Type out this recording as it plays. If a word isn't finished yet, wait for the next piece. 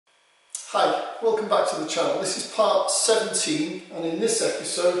Hi, welcome back to the channel. This is part 17 and in this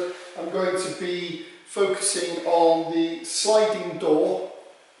episode I'm going to be focusing on the sliding door,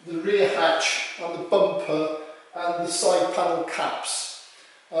 the rear hatch and the bumper and the side panel caps.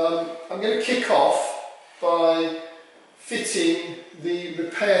 I'm going to kick off by fitting the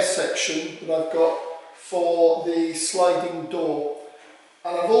repair section that I've got for the sliding door,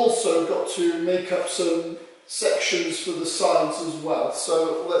 and I've also got to make up some sections for the sides as well,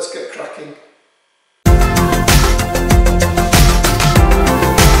 so let's get cracking.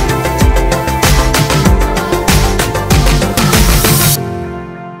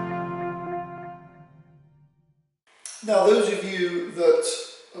 Now, those of you that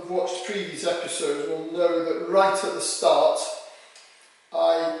have watched previous episodes will know that right at the start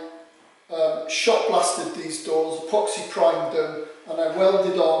I shot blasted these doors, epoxy primed them, and I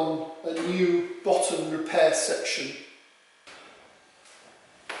welded on a new bottom repair section.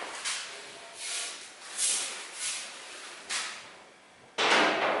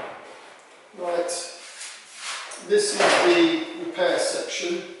 Right, this is the repair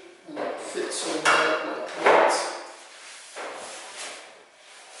section and it fits on there like that.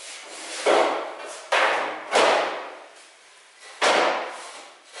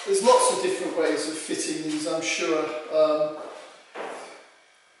 There's lots of different ways of fitting these, I'm sure.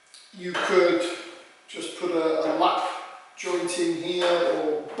 You could just put a lap joint in here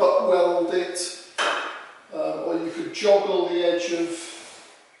or butt weld it, or you could joggle the edge of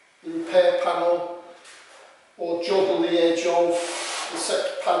the repair panel or joggle the edge of the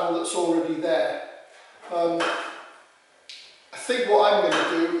set panel that's already there. I think what I'm going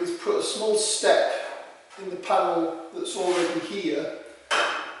to do is put a small step in the panel that's already here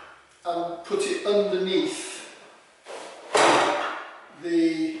and put it underneath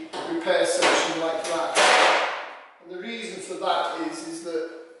the repair section like that. And the reason for that is that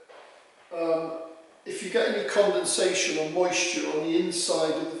if you get any condensation or moisture on the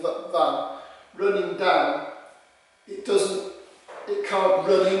inside of the van running down, it can't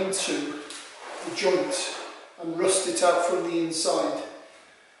run into the joint and rust it out from the inside.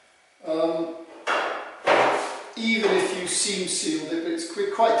 Even if you seam sealed it, but it's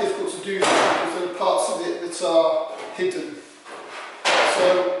quite difficult to do that because there are parts of it that are hidden.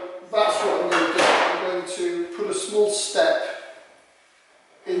 So that's what I'm going to do. I'm going to put a small step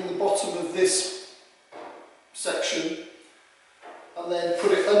in the bottom of this section and then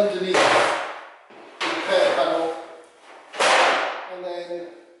put it underneath the repair panel and then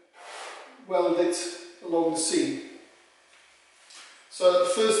weld it along the seam. So the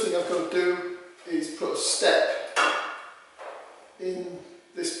first thing I've got to do is put a step in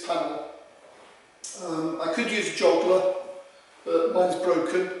this panel. I could use a joggler, but mine's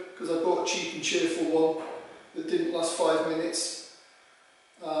broken because I bought a cheap and cheerful one that didn't last 5 minutes.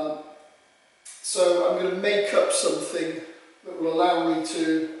 So I'm going to make up something that will allow me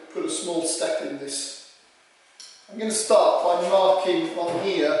to put a small step in this. I'm going to start by marking on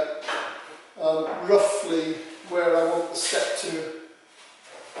here roughly where I want the step to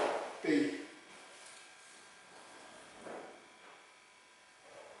be.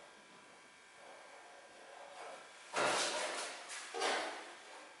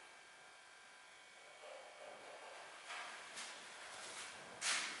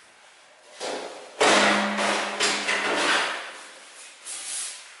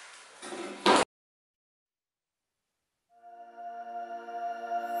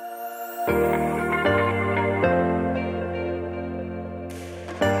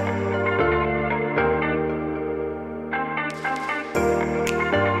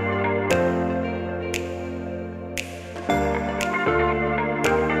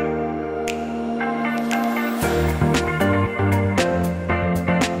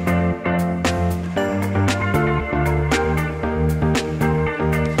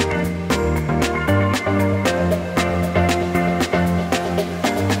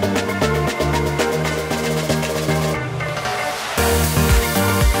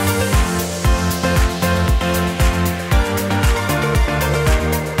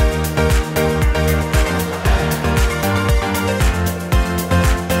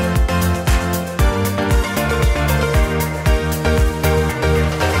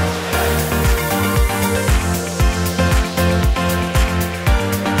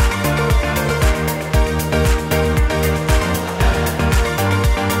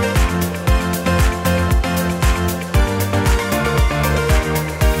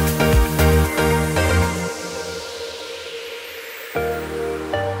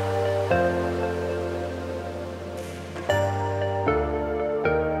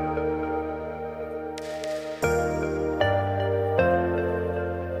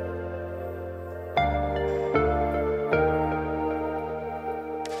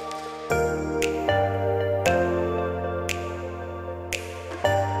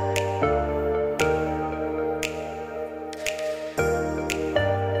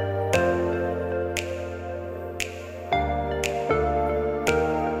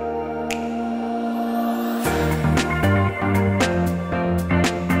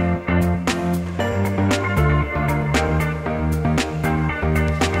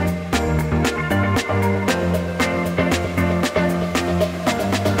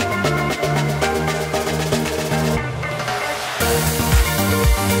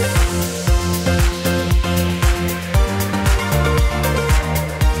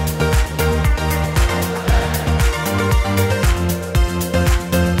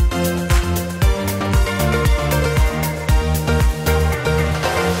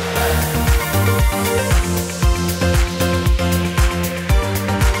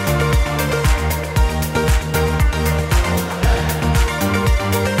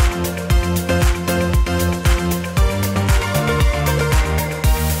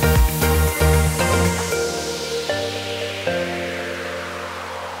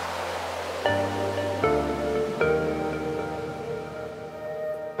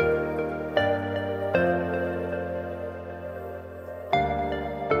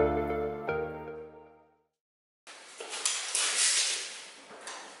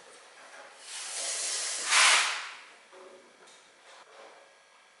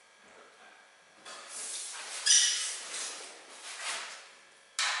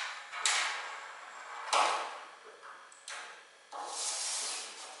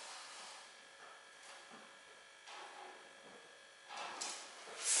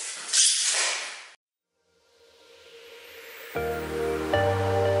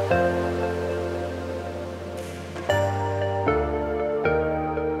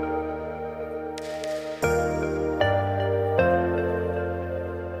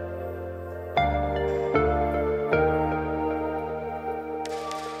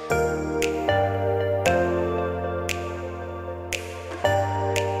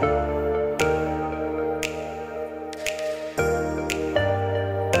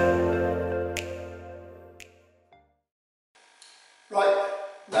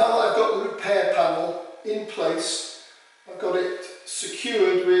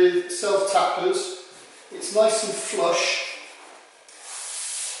 with self-tappers. It's nice and flush.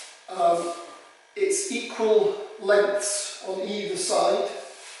 It's equal lengths on either side,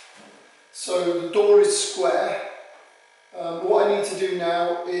 so the door is square. What I need to do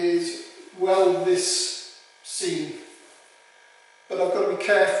now is weld this seam, but I've got to be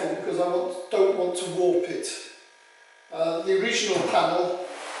careful because I don't want to warp it. The original panel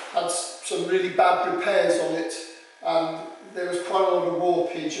had some really bad repairs on it, and there was quite a lot of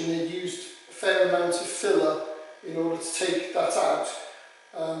warpage, and they used a fair amount of filler in order to take that out.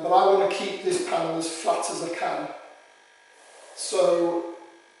 But I want to keep this panel as flat as I can. So,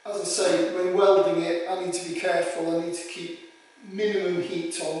 as I say, when welding it, I need to be careful. I need to keep minimum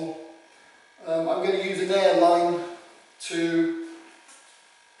heat on. I'm going to use an air line to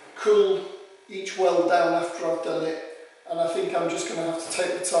cool each weld down after I've done it, and I think I'm just going to have to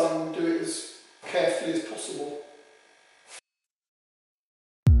take the time and do it as carefully as possible.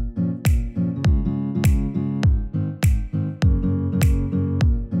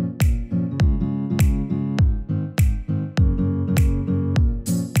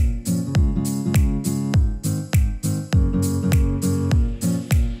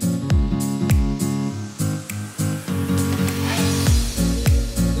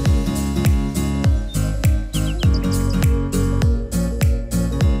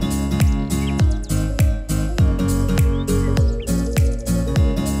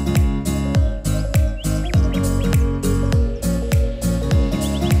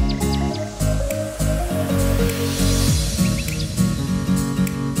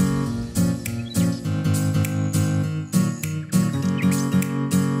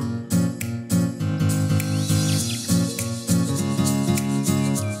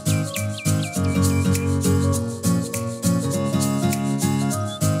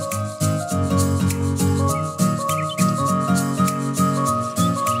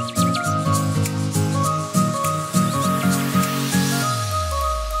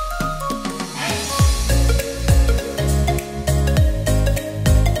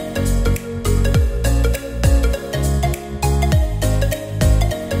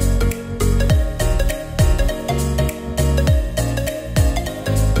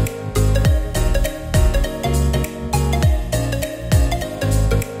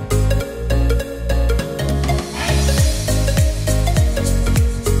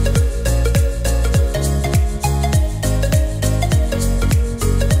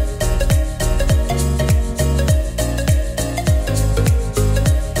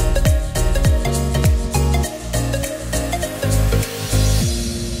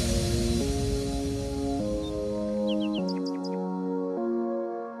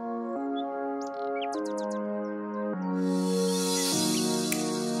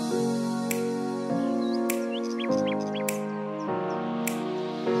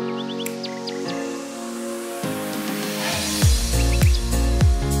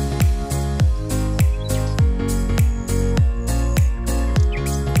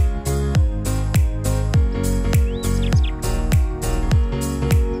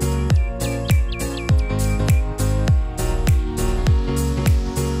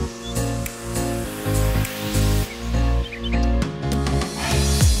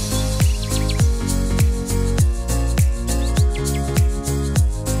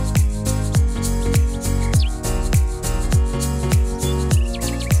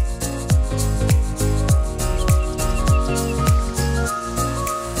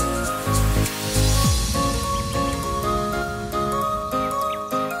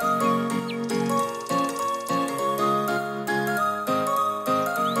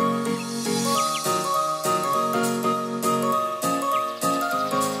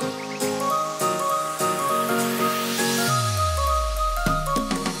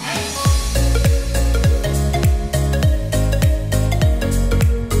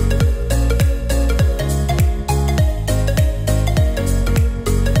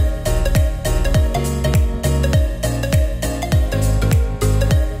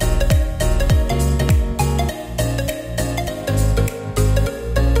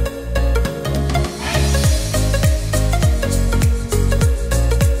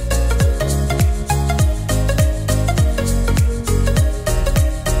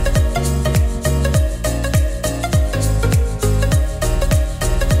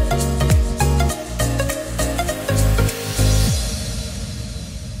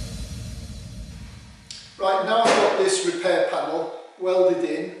 welded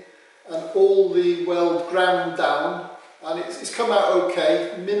in and all the weld ground down, and it's come out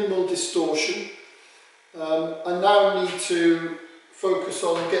okay, minimal distortion. I now need to focus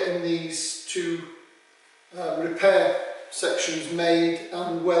on getting these two repair sections made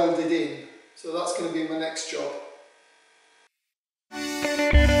and welded in. So that's going to be my next job.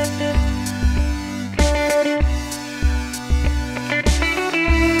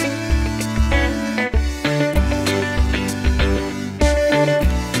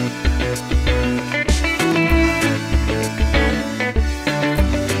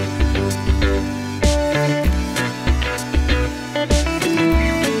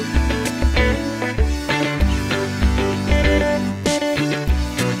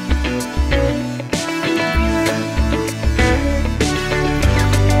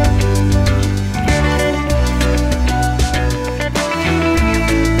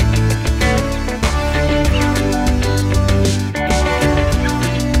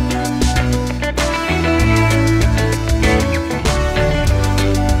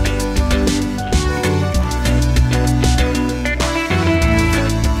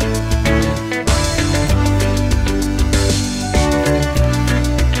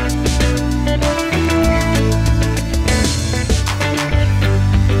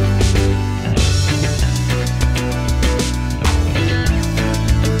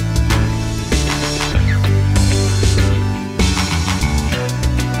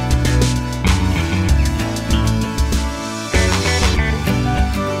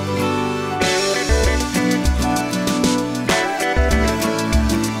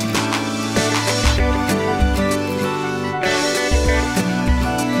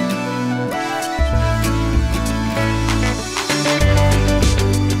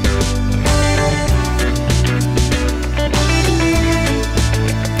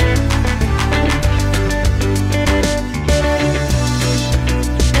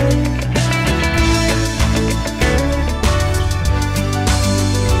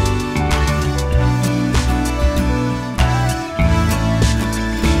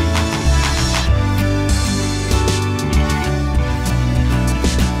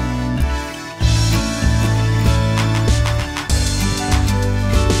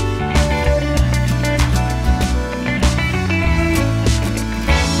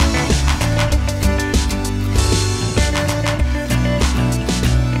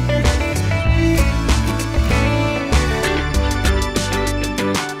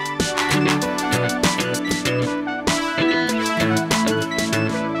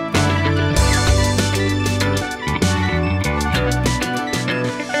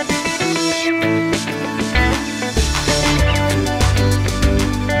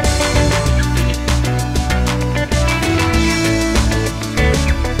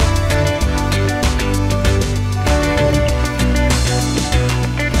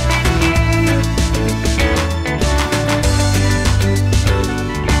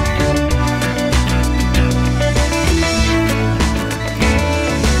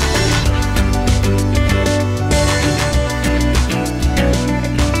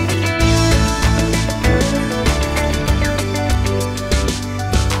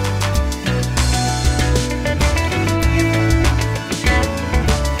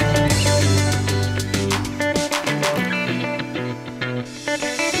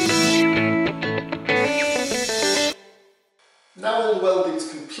 Now all the welding is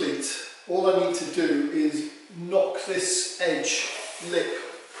complete, all I need to do is knock this edge lip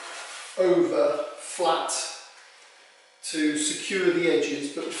over flat to secure the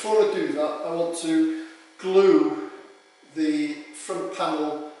edges, but before I do that I want to glue the front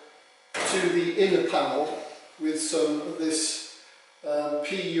panel to the inner panel with some of this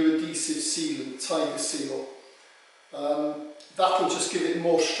PU adhesive sealant, Tiger Seal. That'll just give it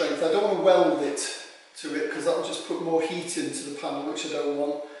more strength. I don't want to weld it to it because that'll just put more heat into the panel, which I don't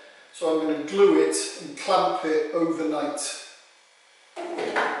want. So I'm going to glue it and clamp it overnight.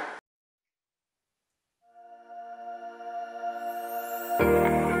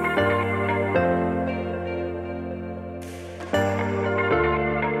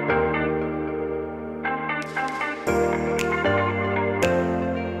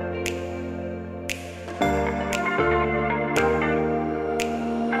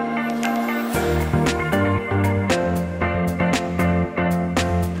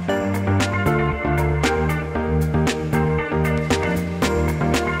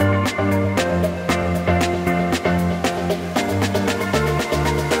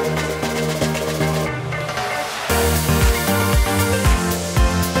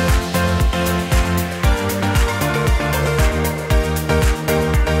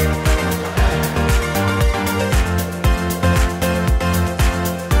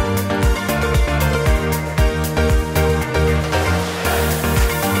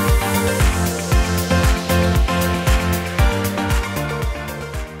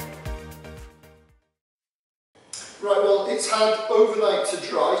 to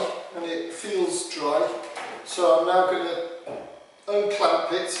dry and it feels dry, so I'm now going to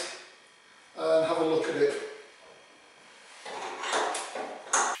unclamp it and have a look at it.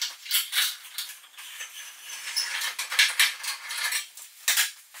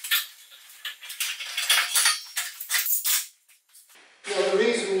 Now the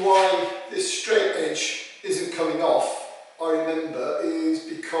reason why this straight edge isn't coming off, I remember, is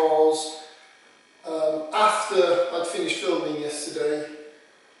because after I'd finished filming yesterday,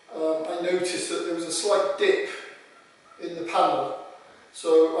 I noticed that there was a slight dip in the panel,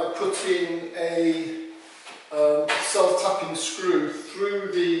 so I put in a self-tapping screw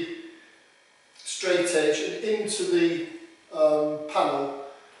through the straight edge and into the panel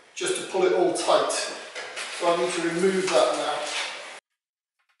just to pull it all tight. So I need to remove that now.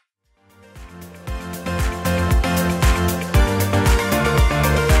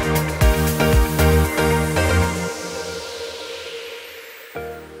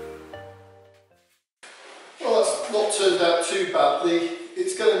 Not turned out too badly.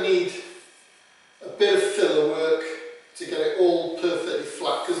 It's going to need a bit of filler work to get it all perfectly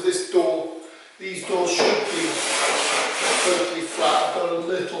flat, because these doors should be perfectly flat. I've got a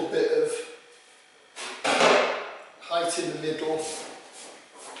little bit of height in the middle.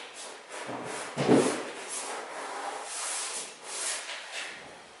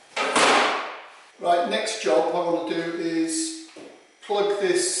 Right, next job I want to do is plug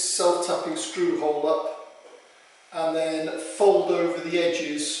this self-tapping screw hole up and then fold over the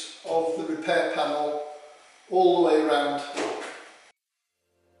edges of the repair panel all the way around.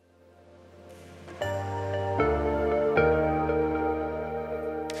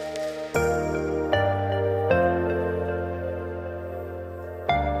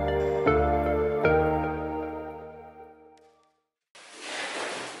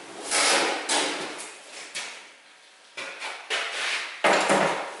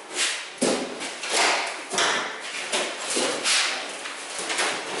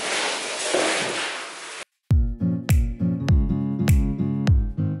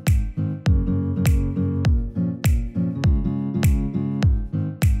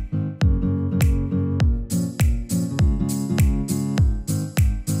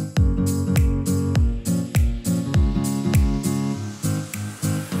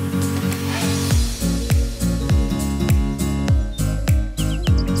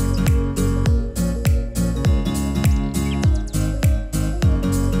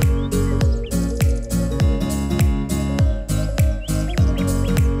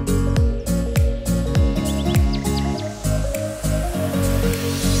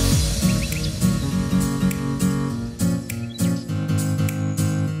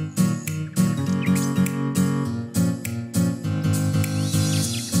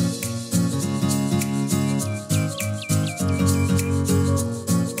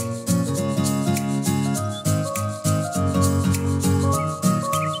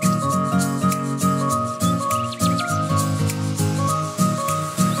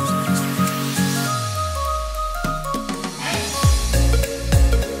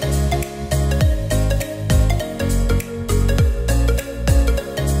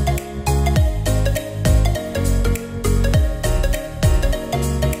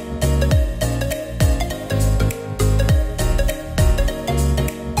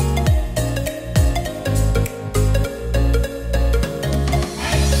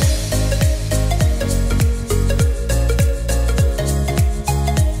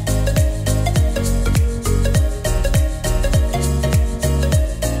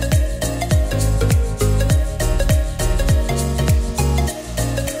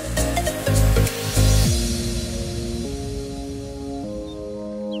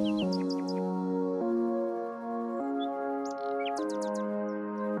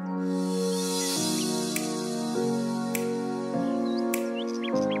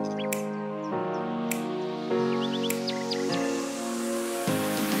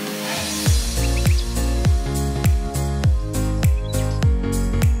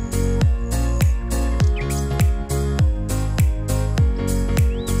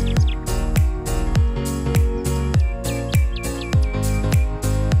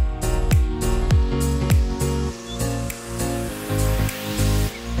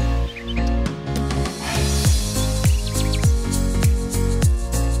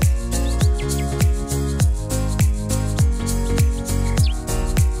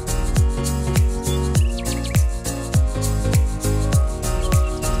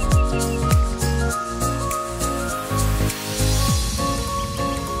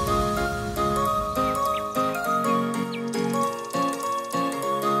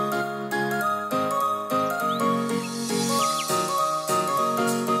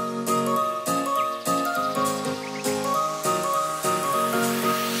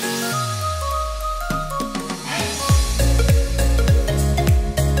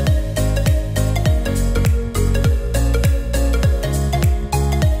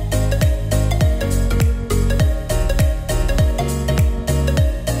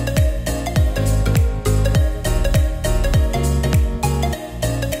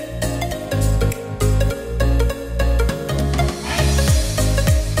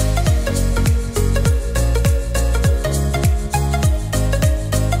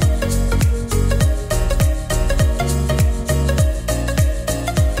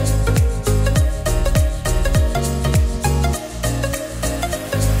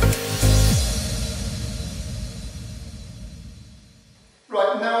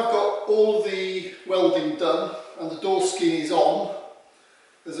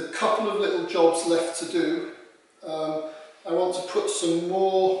 some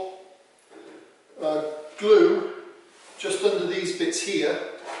more glue just under these bits here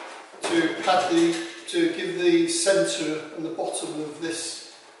to give the centre and the bottom of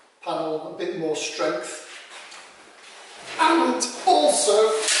this panel a bit more strength. And also,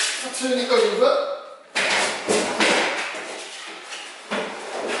 if I turn it over,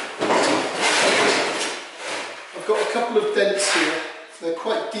 I've got a couple of dents here. They're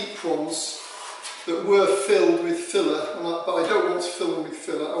quite deep ones that were filled with filler, but I don't want to fill them with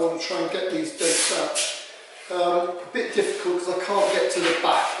filler. I want to try and get these dents out. A bit difficult because I can't get to the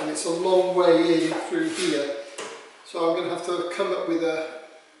back and it's a long way in through here. So I'm going to have to come up with a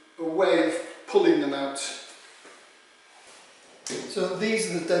way of pulling them out. So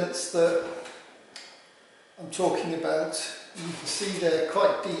these are the dents that I'm talking about. You can see they're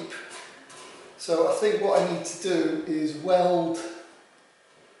quite deep. So I think what I need to do is weld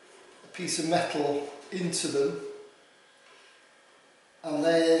a piece of metal into them and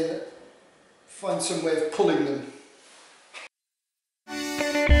then find some way of pulling them.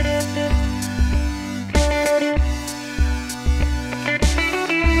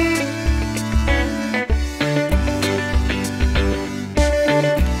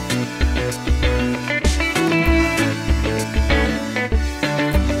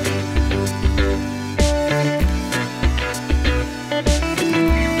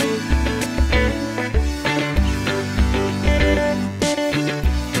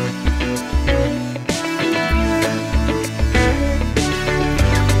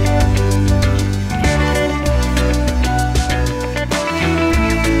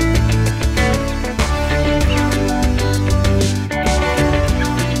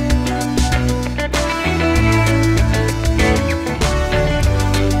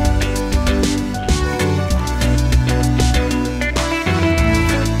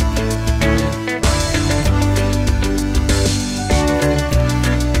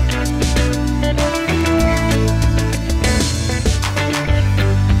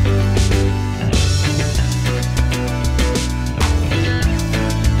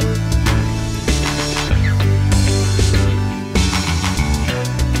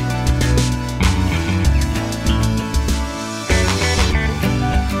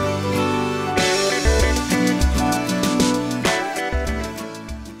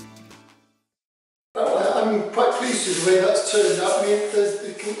 I'm quite pleased with the way that's turned out. I mean,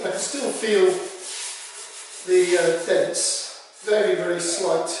 I can still feel the dents, very, very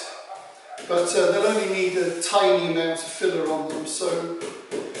slight, but they'll only need a tiny amount of filler on them, so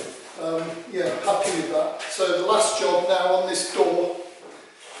yeah, happy with that. So the last job now on this door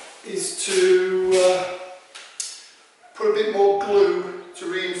is to put a bit more glue to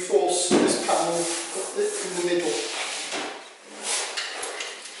reinforce this panel in the middle.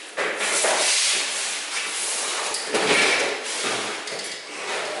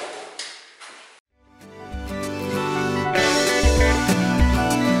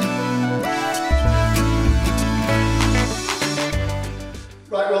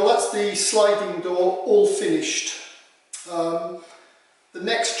 The sliding door all finished. The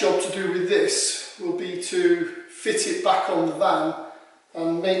next job to do with this will be to fit it back on the van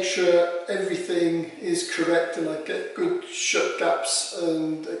and make sure everything is correct and I get good shut gaps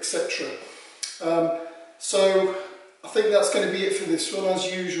and etc. So I think that's going to be it for this one. As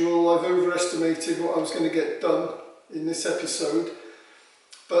usual, I've overestimated what I was going to get done in this episode,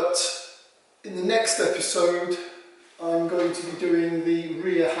 but in the next episode I'm going to be doing the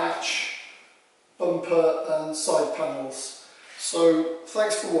rear hatch, bumper and side panels. So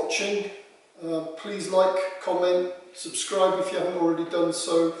thanks for watching. Please like, comment, subscribe if you haven't already done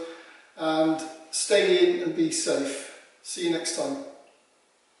so, and stay in and be safe. See you next time.